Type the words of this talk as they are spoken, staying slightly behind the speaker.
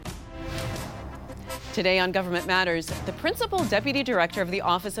Today on Government Matters, the Principal Deputy Director of the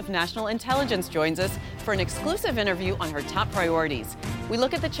Office of National Intelligence joins us for an exclusive interview on her top priorities. We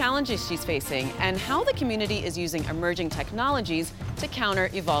look at the challenges she's facing and how the community is using emerging technologies to counter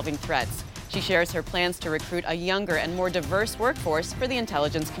evolving threats. She shares her plans to recruit a younger and more diverse workforce for the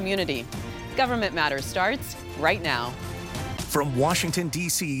intelligence community. Government Matters starts right now. From Washington,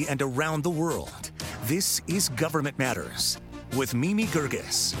 D.C. and around the world, this is Government Matters with Mimi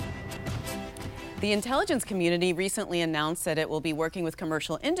Gerges. The intelligence community recently announced that it will be working with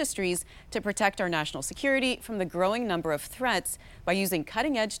commercial industries to protect our national security from the growing number of threats by using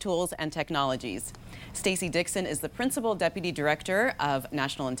cutting-edge tools and technologies. Stacey Dixon is the Principal Deputy Director of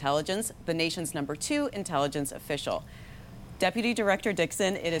National Intelligence, the nation's #2 intelligence official. Deputy Director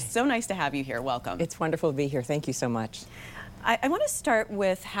Dixon, it is so nice to have you here. Welcome. It's wonderful to be here. Thank you so much. I want to start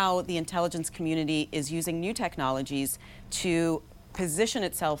with how the intelligence community is using new technologies to position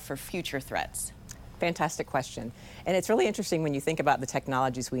itself for future threats. Fantastic question. And it's really interesting when you think about the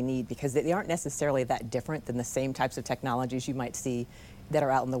technologies we need, because they aren't necessarily that different than the same types of technologies you might see that are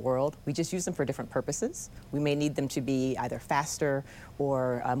out in the world. We just use them for different purposes. We may need them to be either faster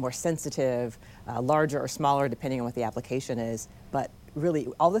or more sensitive, larger or smaller, depending on what the application is. But really,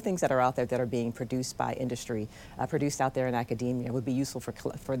 all the things that are out there that are being produced by industry, produced out there in academia, would be useful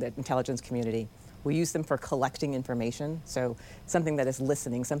for the intelligence community. We use them for collecting information, so something that is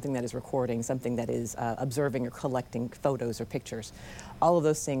listening, something that is recording, something that is observing or collecting photos or pictures. All of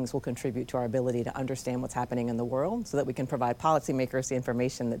those things will contribute to our ability to understand what's happening in the world so that we can provide policymakers the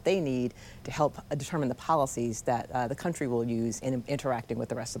information that they need to help determine the policies that the country will use in interacting with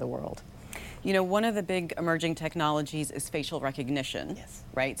the rest of the world. You know, one of the big emerging technologies is facial recognition, yes,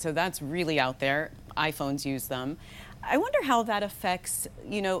 right? So that's really out there. iPhones use them. I wonder how that affects,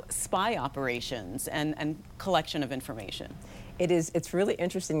 spy operations and collection of information. It's really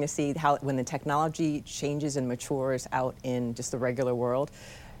interesting to see how when the technology changes and matures out in just the regular world,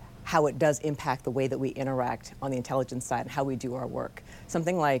 how it does impact the way that we interact on the intelligence side and how we do our work.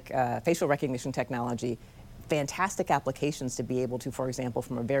 Something like facial recognition technology, fantastic applications to be able to, for example,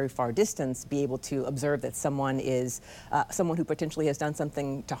 from a very far distance, be able to observe that someone is someone who potentially has done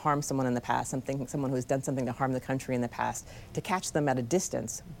something to harm someone in the past, someone who has done something to harm the country in the past. To catch them at a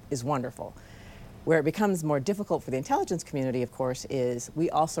distance is wonderful. Where it becomes more difficult for the intelligence community, of course, is we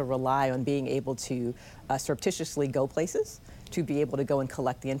also rely on being able to surreptitiously go places, to be able to go and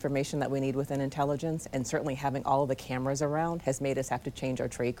collect the information that we need within intelligence, and certainly having all of the cameras around has made us have to change our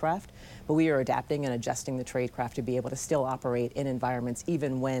tradecraft. But we are adapting and adjusting the tradecraft to be able to still operate in environments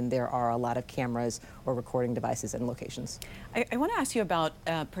even when there are a lot of cameras or recording devices in locations. I want to ask you about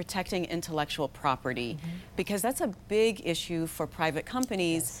protecting intellectual property, because that's a big issue for private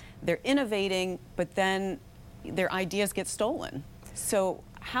companies. Yes. They're innovating, but then their ideas get stolen. So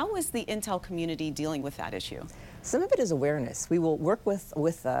how is the intel community dealing with that issue? Some of it is awareness. We will work with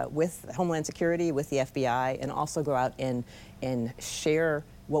Homeland Security, with the FBI, and also go out and share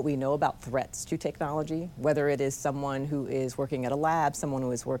what we know about threats to technology, whether it is someone who is working at a lab, someone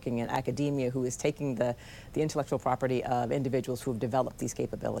who is working in academia, who is taking the intellectual property of individuals who have developed these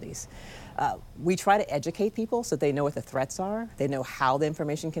capabilities. We try to educate people so they know what the threats are. They know how the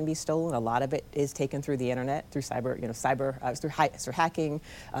information can be stolen. A lot of it is taken through the internet, through through hacking,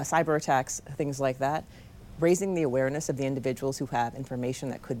 cyber attacks, things like that. Raising the awareness of the individuals who have information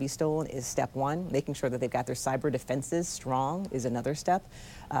that could be stolen is step one. Making sure that they've got their cyber defenses strong is another step.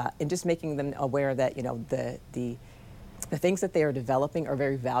 And just making them aware that, the things that they are developing are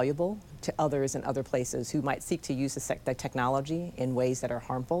very valuable to others in other places who might seek to use the technology in ways that are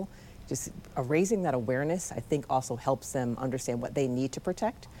harmful. Just raising that awareness, I think, also helps them understand what they need to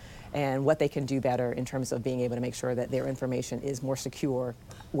protect and what they can do better in terms of being able to make sure that their information is more secure,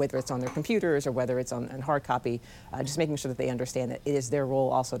 whether it's on their computers or whether it's on hard copy, just making sure that they understand that it is their role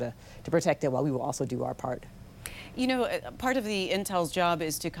also to protect it while we will also do our part. You know, part of the intel's job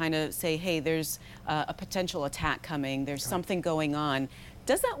is to kind of say, hey, there's a potential attack coming, there's something going on.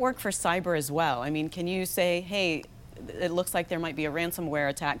 Does that work for cyber as well? I mean, can you say, hey, it looks like there might be a ransomware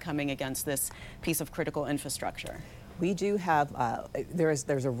attack coming against this piece of critical infrastructure? We do have,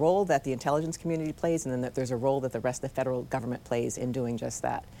 there's a role that the intelligence community plays, and then there's a role that the rest of the federal government plays in doing just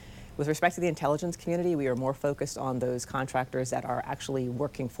that. With respect to the intelligence community, we are more focused on those contractors that are actually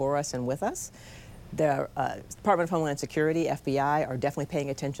working for us and with us. The Department of Homeland Security, FBI, are definitely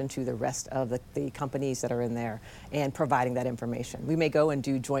paying attention to the rest of the companies that are in there and providing that information. We may go and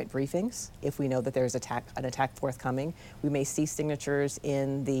do joint briefings if we know that there's an attack forthcoming. We may see signatures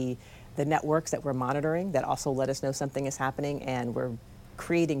in the networks that we're monitoring that also let us know something is happening, and we're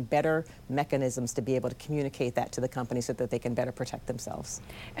creating better mechanisms to be able to communicate that to the company so that they can better protect themselves.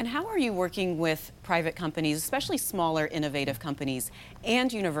 And how are you working with private companies, especially smaller innovative companies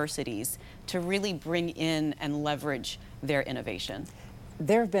and universities, to really bring in and leverage their innovation?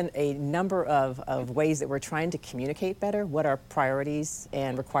 There have been a number of ways that we're trying to communicate better what our priorities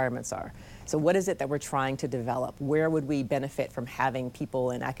and requirements are. So what is it that we're trying to develop? Where would we benefit from having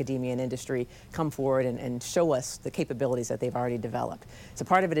people in academia and industry come forward and show us the capabilities that they've already developed? So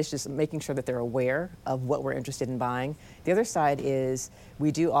part of it is just making sure that they're aware of what we're interested in buying. The other side is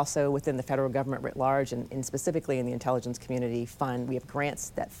we do also within the federal government writ large and specifically in the intelligence community fund, we have grants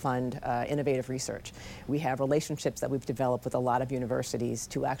that fund innovative research. We have relationships that we've developed with a lot of universities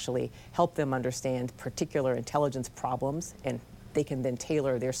to actually help them understand particular intelligence problems, and they can then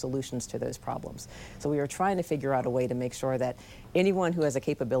tailor their solutions to those problems. So we are trying to figure out a way to make sure that anyone who has a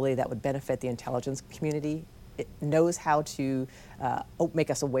capability that would benefit the intelligence community knows how to make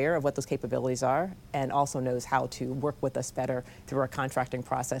us aware of what those capabilities are, and also knows how to work with us better through our contracting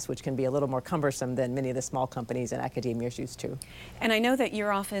process, which can be a little more cumbersome than many of the small companies and academia are used to. And I know that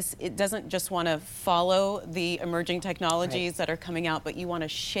your office, it doesn't just want to follow the emerging technologies that are coming out, but you want to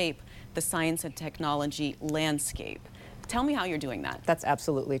shape the science and technology landscape. Tell me how you're doing that. That's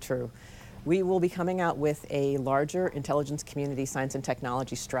absolutely true. We will be coming out with a larger intelligence community science and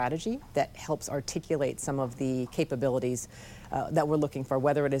technology strategy that helps articulate some of the capabilities that we're looking for,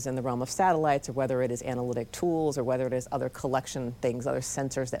 whether it is in the realm of satellites or whether it is analytic tools or whether it is other collection things, other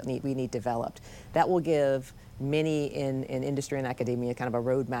sensors that we need developed. That will give many in industry and academia kind of a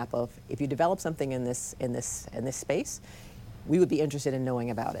roadmap of if you develop something in this space, we would be interested in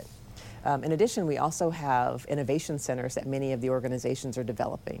knowing about it. In addition, we also have innovation centers that many of the organizations are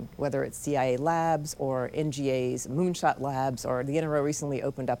developing, whether it's CIA labs or NGA's Moonshot Labs, or the NRO recently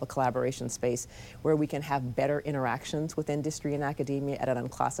opened up a collaboration space where we can have better interactions with industry and academia at an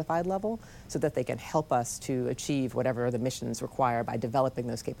unclassified level so that they can help us to achieve whatever the missions require by developing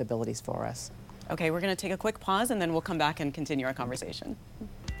those capabilities for us. Okay, we're going to take a quick pause and then we'll come back and continue our conversation.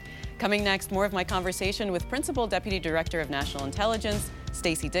 Coming next, more of my conversation with Principal Deputy Director of National Intelligence,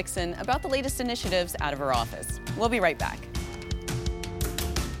 Stacey Dixon, about the latest initiatives out of her office. We'll be right back.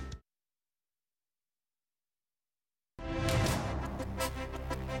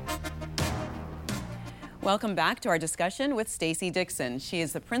 Welcome back to our discussion with Stacey Dixon. She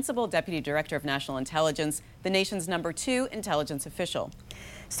is the Principal Deputy Director of National Intelligence, the nation's #2 intelligence official.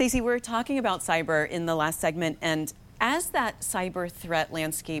 Stacey, we're talking about cyber in the last segment, and as that cyber threat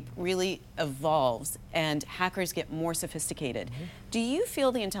landscape really evolves and hackers get more sophisticated, do you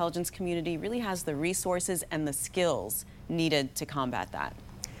feel the intelligence community really has the resources and the skills needed to combat that?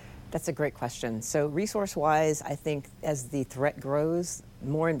 That's a great question. So resource-wise, I think as the threat grows,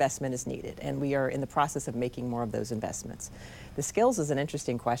 more investment is needed, and we are in the process of making more of those investments. The skills is an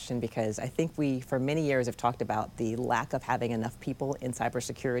interesting question because I think we, for many years, have talked about the lack of having enough people in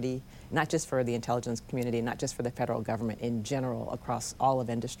cybersecurity, not just for the intelligence community, not just for the federal government in general, across all of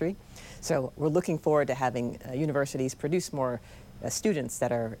industry. So we're looking forward to having universities produce more students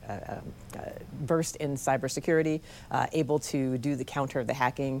that are versed in cybersecurity, able to do the counter of the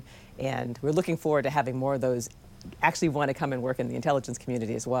hacking, and we're looking forward to having more of those actually want to come and work in the intelligence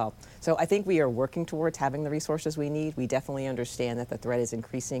community as well. So I think we are working towards having the resources we need. We definitely understand that the threat is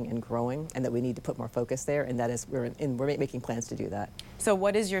increasing and growing and that we need to put more focus there, and that is we're making plans to do that. So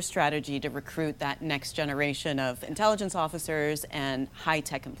what is your strategy to recruit that next generation of intelligence officers and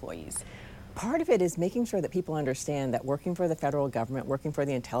high-tech employees? Part of it is making sure that people understand that working for the federal government, working for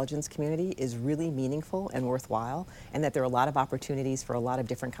the intelligence community is really meaningful and worthwhile, and that there are a lot of opportunities for a lot of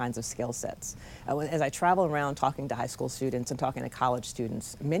different kinds of skill sets. As I travel around talking to high school students and talking to college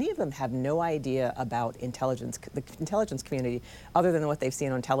students, many of them have no idea about the intelligence community other than what they've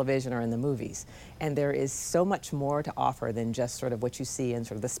seen on television or in the movies. And there is so much more to offer than just sort of what you see in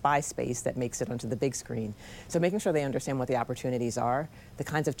sort of the spy space that makes it onto the big screen. So making sure they understand what the opportunities are, the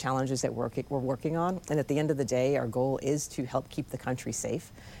kinds of challenges that we're working on, and at the end of the day, our goal is to help keep the country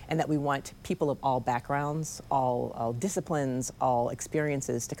safe, and that we want people of all backgrounds, all disciplines, all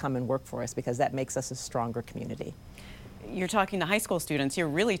experiences to come and work for us, because that makes us a stronger community. You're talking to high school students. You're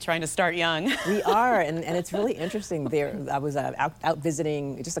really trying to start young. We are, and it's really interesting. I was out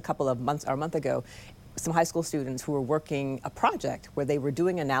visiting just a month ago, some high school students who were working a project where they were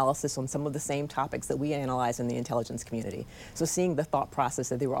doing analysis on some of the same topics that we analyze in the intelligence community. So seeing the thought process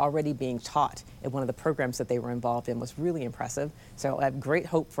that they were already being taught in one of the programs that they were involved in was really impressive. So I have great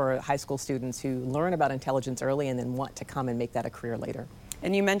hope for high school students who learn about intelligence early and then want to come and make that a career later.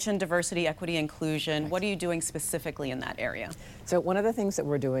 And you mentioned diversity, equity, inclusion. What are you doing specifically in that area? So one of the things that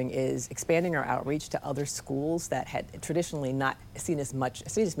we're doing is expanding our outreach to other schools that had traditionally not seen as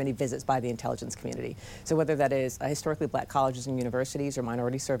many visits by the intelligence community. So whether that is historically black colleges and universities or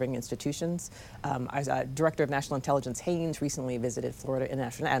minority serving institutions. Our Director of National Intelligence Haynes recently visited Florida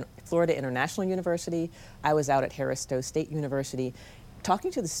International University. I was out at Harris-Stowe State University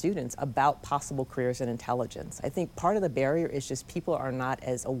talking to the students about possible careers in intelligence. I think part of the barrier is just people are not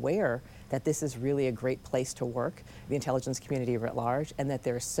as aware that this is really a great place to work, the intelligence community writ large, and that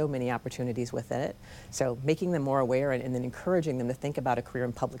there are so many opportunities within it. So making them more aware and then encouraging them to think about a career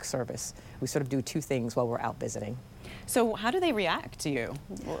in public service. We sort of do two things while we're out visiting. So how do they react to you?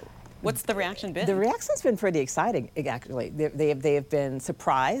 What's the reaction been? The reaction's been pretty exciting, actually. They have been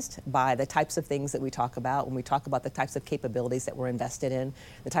surprised by the types of things that we talk about. When we talk about the types of capabilities that we're invested in,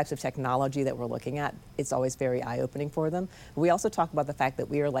 the types of technology that we're looking at, it's always very eye-opening for them. We also talk about the fact that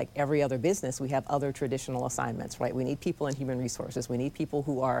we are like every other business. We have other traditional assignments, right? We need people in human resources. We need people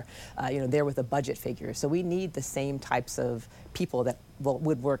who are, there with a budget figure. So we need the same types of people that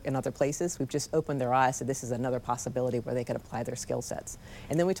would work in other places. We've just opened their eyes to this is another possibility where they can apply their skill sets.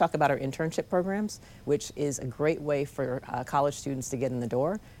 And then we talk about our internship programs, which is a great way for college students to get in the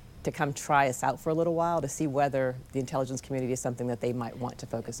door, to come try us out for a little while to see whether the intelligence community is something that they might want to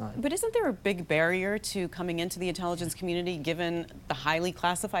focus on. But isn't there a big barrier to coming into the intelligence community given the highly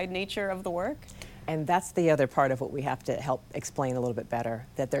classified nature of the work? And that's the other part of what we have to help explain a little bit better,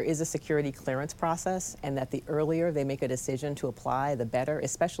 that there is a security clearance process and that the earlier they make a decision to apply, the better,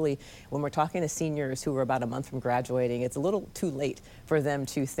 especially when we're talking to seniors who are about a month from graduating. It's a little too late for them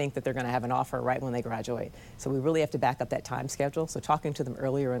to think that they're going to have an offer right when they graduate. So we really have to back up that time schedule. So talking to them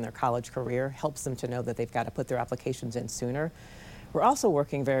earlier in their college career helps them to know that they've got to put their applications in sooner. We're also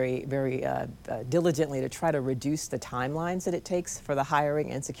working very, very diligently to try to reduce the timelines that it takes for the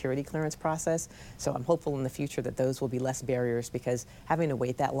hiring and security clearance process. So I'm hopeful in the future that those will be less barriers, because having to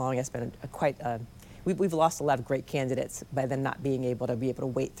wait that long has been we've lost a lot of great candidates by them not being able to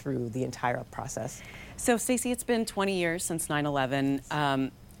wait through the entire process. So Stacey, it's been 20 years since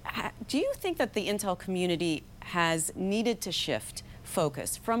 9/11. Do you think that the intel community has needed to shift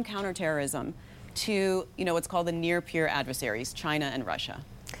focus from counterterrorism to, what's called the near-peer adversaries, China and Russia?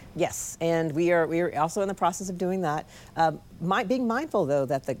 Yes, and we are also in the process of doing that. Being mindful, though,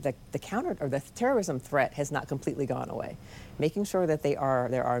 that the terrorism threat has not completely gone away. Making sure that there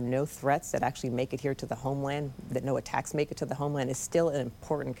are no threats that actually make it here to the homeland, that no attacks make it to the homeland, is still an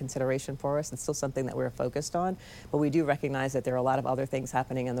important consideration for us. It's still something that we're focused on. But we do recognize that there are a lot of other things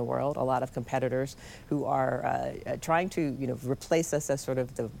happening in the world, a lot of competitors who are trying to replace us as sort of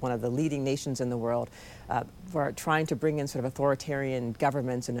one of the leading nations in the world, who are trying to bring in sort of authoritarian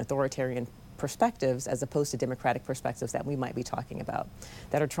governments and authoritarian perspectives as opposed to democratic perspectives that we might be talking about,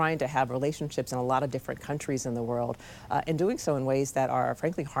 that are trying to have relationships in a lot of different countries in the world, and doing so in ways that are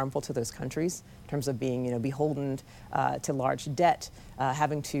frankly harmful to those countries in terms of being beholden to large debt,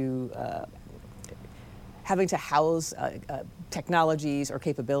 having to house technologies or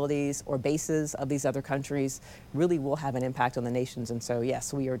capabilities or bases of these other countries really will have an impact on the nations. And so,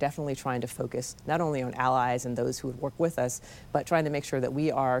 yes, we are definitely trying to focus not only on allies and those who would work with us, but trying to make sure that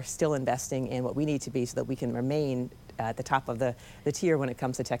we are still investing in what we need to be so that we can remain at the top of the tier when it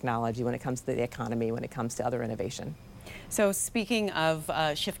comes to technology, when it comes to the economy, when it comes to other innovation. So speaking of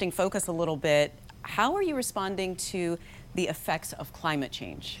shifting focus a little bit, how are you responding to the effects of climate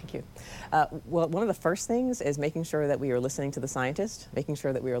change? Thank you. Well, one of the first things is making sure that we are listening to the scientists, making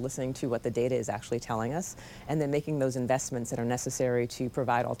sure that we are listening to what the data is actually telling us, and then making those investments that are necessary to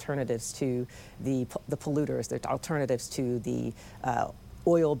provide alternatives to the polluters, the alternatives to the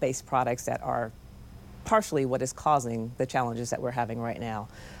oil-based products that are partially what is causing the challenges that we're having right now.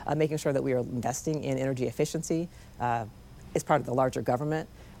 Making sure that we are investing in energy efficiency is part of the larger government.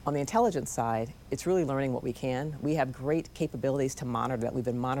 On the intelligence side, it's really learning what we can. We have great capabilities to monitor that we've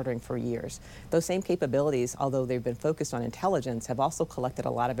been monitoring for years. Those same capabilities, although they've been focused on intelligence, have also collected a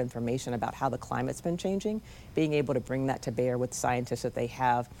lot of information about how the climate's been changing. Being able to bring that to bear with scientists that they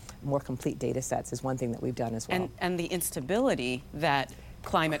have more complete data sets is one thing that we've done as well. And the instability that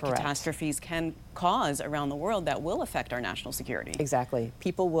climate Correct. Catastrophes can cause around the world that will affect our national security. Exactly.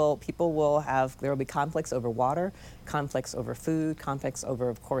 There will be conflicts over water, conflicts over food, conflicts over,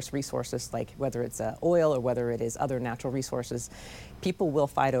 of course, resources like whether it's oil or whether it is other natural resources. People will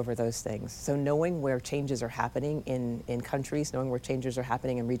fight over those things. So knowing where changes are happening in countries, knowing where changes are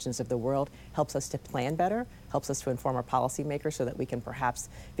happening in regions of the world helps us to plan better, helps us to inform our policymakers so that we can perhaps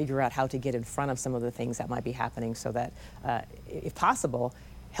figure out how to get in front of some of the things that might be happening so that, if possible,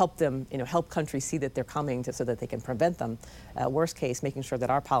 help them, help countries see that they're coming so that they can prevent them. Worst case, making sure that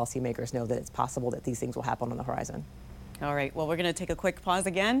our policymakers know that it's possible that these things will happen on the horizon. All right, well, we're going to take a quick pause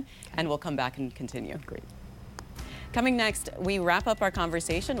again, and we'll come back and continue. Great. Coming next, we wrap up our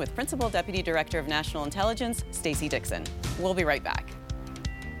conversation with Principal Deputy Director of National Intelligence, Stacey Dixon. We'll be right back.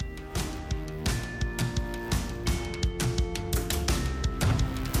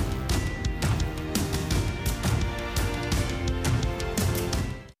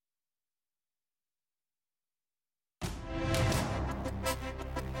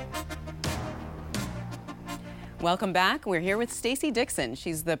 Welcome back. We're here with Stacey Dixon.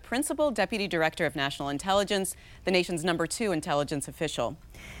 She's the Principal Deputy Director of National Intelligence, the nation's #2 intelligence official.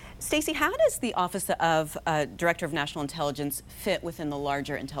 Stacey, how does the Office of Director of National Intelligence fit within the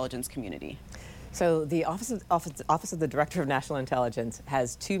larger intelligence community? So the Office of the Director of National Intelligence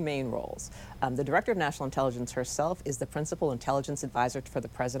has two main roles. The Director of National Intelligence herself is the Principal Intelligence Advisor for the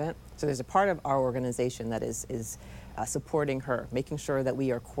President. So there's a part of our organization that is supporting her, making sure that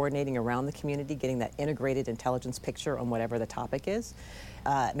we are coordinating around the community, getting that integrated intelligence picture on whatever the topic is,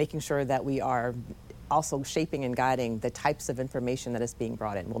 making sure that we are also shaping and guiding the types of information that is being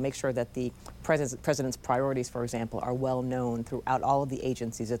brought in. We'll make sure that the president's priorities, for example, are well known throughout all of the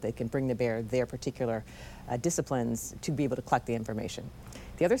agencies, that they can bring to bear their particular disciplines to be able to collect the information.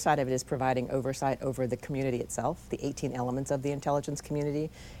 The other side of it is providing oversight over the community itself, the 18 elements of the intelligence community,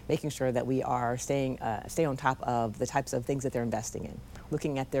 making sure that we are stay on top of the types of things that they're investing in,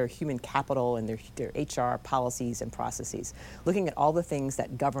 looking at their human capital and their HR policies and processes, looking at all the things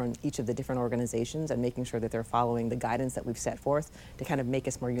that govern each of the different organizations and making sure that they're following the guidance that we've set forth to kind of make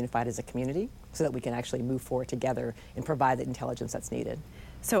us more unified as a community so that we can actually move forward together and provide the intelligence that's needed.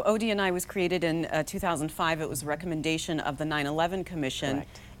 So ODNI was created in 2005. It was a recommendation of the 9/11 Commission,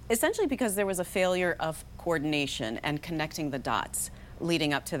 Correct. Essentially because there was a failure of coordination and connecting the dots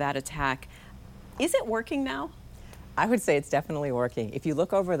leading up to that attack. Is it working now? I would say it's definitely working. If you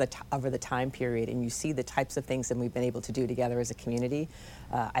look over the time period and you see the types of things that we've been able to do together as a community,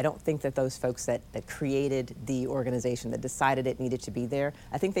 I don't think that those folks that created the organization, that decided it needed to be there,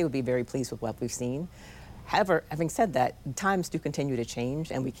 I think they would be very pleased with what we've seen. However, having said that, times do continue to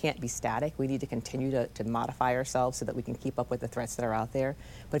change and we can't be static. We need to continue to modify ourselves so that we can keep up with the threats that are out there.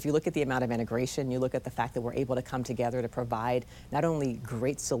 But if you look at the amount of integration, you look at the fact that we're able to come together to provide not only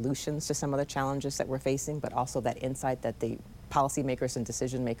great solutions to some of the challenges that we're facing, but also that insight that the policymakers and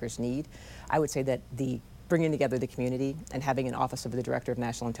decision makers need, I would say that the bringing together the community and having an Office of the Director of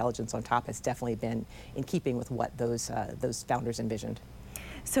National Intelligence on top has definitely been in keeping with what those founders envisioned.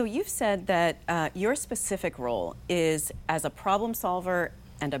 So you've said that your specific role is as a problem solver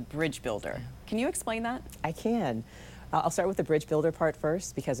and a bridge builder. Can you explain that? I can. I'll start with the bridge builder part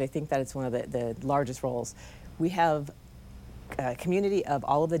first because I think that it's one of the largest roles. We have a community of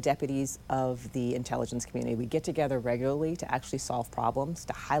all of the deputies of the intelligence community. We get together regularly to actually solve problems,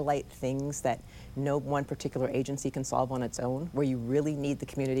 to highlight things that no one particular agency can solve on its own, where you really need the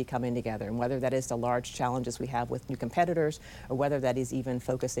community coming together. And whether that is the large challenges we have with new competitors, or whether that is even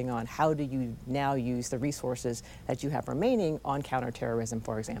focusing on how do you now use the resources that you have remaining on counterterrorism,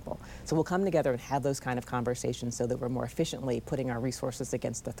 for example. So we'll come together and have those kind of conversations so that we're more efficiently putting our resources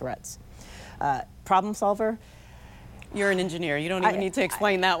against the threats. Problem solver. You're an engineer. You don't even need to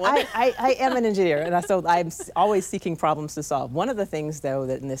explain that one. I am an engineer, and so I'm always seeking problems to solve. One of the things, though,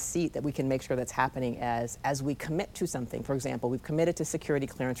 that in this seat that we can make sure that's happening as we commit to something, for example, we've committed to security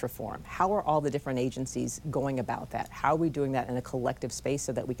clearance reform. How are all the different agencies going about that? How are we doing that in a collective space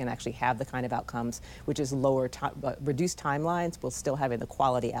so that we can actually have the kind of outcomes, which is reduced timelines, while still having the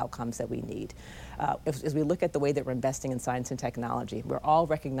quality outcomes that we need? As we look at the way that we're investing in science and technology, we're all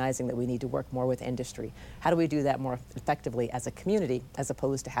recognizing that we need to work more with industry. How do we do that more effectively as a community, as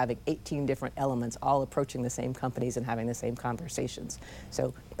opposed to having 18 different elements all approaching the same companies and having the same conversations?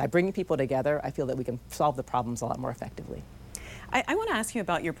 So by bringing people together, I feel that we can solve the problems a lot more effectively. I want to ask you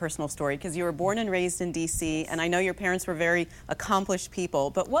about your personal story, because you were born and raised in D.C., and I know your parents were very accomplished people,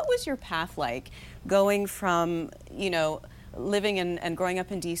 but what was your path like going from, living and growing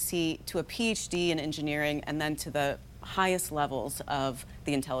up in D.C. to a PhD in engineering and then to the highest levels of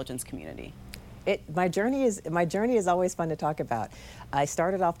the intelligence community? My journey is always fun to talk about. I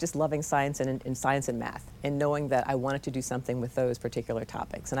started off just loving science and science and math, and knowing that I wanted to do something with those particular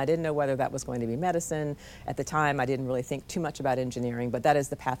topics. And I didn't know whether that was going to be medicine. At the time, I didn't really think too much about engineering, but that is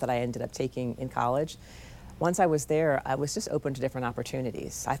the path that I ended up taking in college. Once I was there, I was just open to different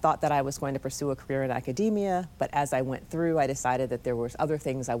opportunities. I thought that I was going to pursue a career in academia, but as I went through, I decided that there were other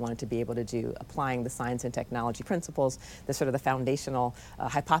things I wanted to be able to do, applying the science and technology principles, the sort of the foundational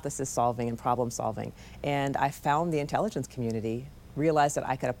hypothesis solving and problem solving. And I found the intelligence community realized that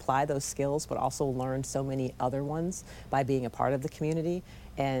I could apply those skills, but also learn so many other ones by being a part of the community,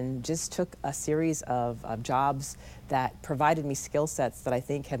 and just took a series of jobs that provided me skill sets that I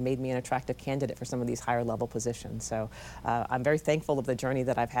think have made me an attractive candidate for some of these higher level positions. So I'm very thankful of the journey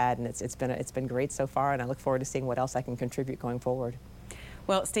that I've had, and it's been great so far, and I look forward to seeing what else I can contribute going forward.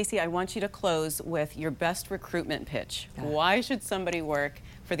 Well, Stacey, I want you to close with your best recruitment pitch. Why should somebody work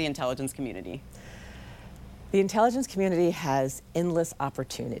for the intelligence community? The intelligence community has endless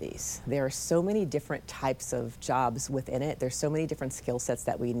opportunities. There are so many different types of jobs within it. There's so many different skill sets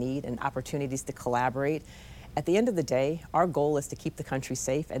that we need and opportunities to collaborate. At the end of the day, our goal is to keep the country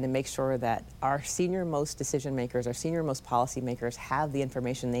safe and to make sure that our senior-most decision makers, our senior-most policy makers have the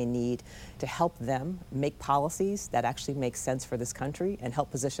information they need to help them make policies that actually make sense for this country and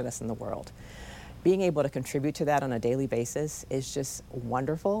help position us in the world. Being able to contribute to that on a daily basis is just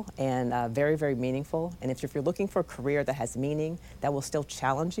wonderful and very, very meaningful. And if you're looking for a career that has meaning, that will still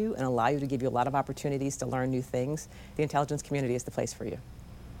challenge you and allow you to give you a lot of opportunities to learn new things, the intelligence community is the place for you.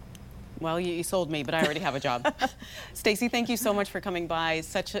 Well, you sold me, but I already have a job. Stacey, thank you so much for coming by.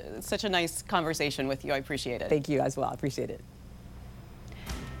 Such a nice conversation with you. I appreciate it. Thank you as well. I appreciate it.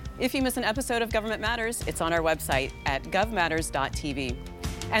 If you miss an episode of Government Matters, it's on our website at govmatters.tv.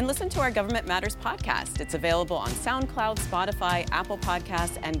 And listen to our Government Matters podcast. It's available on SoundCloud, Spotify, Apple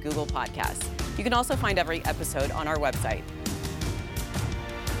Podcasts, and Google Podcasts. You can also find every episode on our website.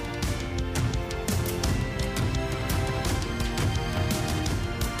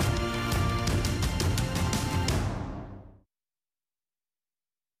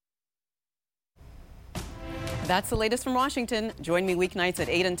 That's the latest from Washington. Join me weeknights at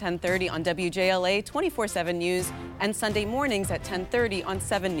 8 and 10:30 on WJLA 24/7 News and Sunday mornings at 10:30 on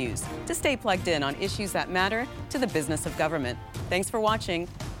 7 News to stay plugged in on issues that matter to the business of government. Thanks for watching.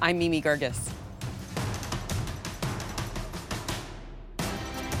 I'm Mimi Gerges.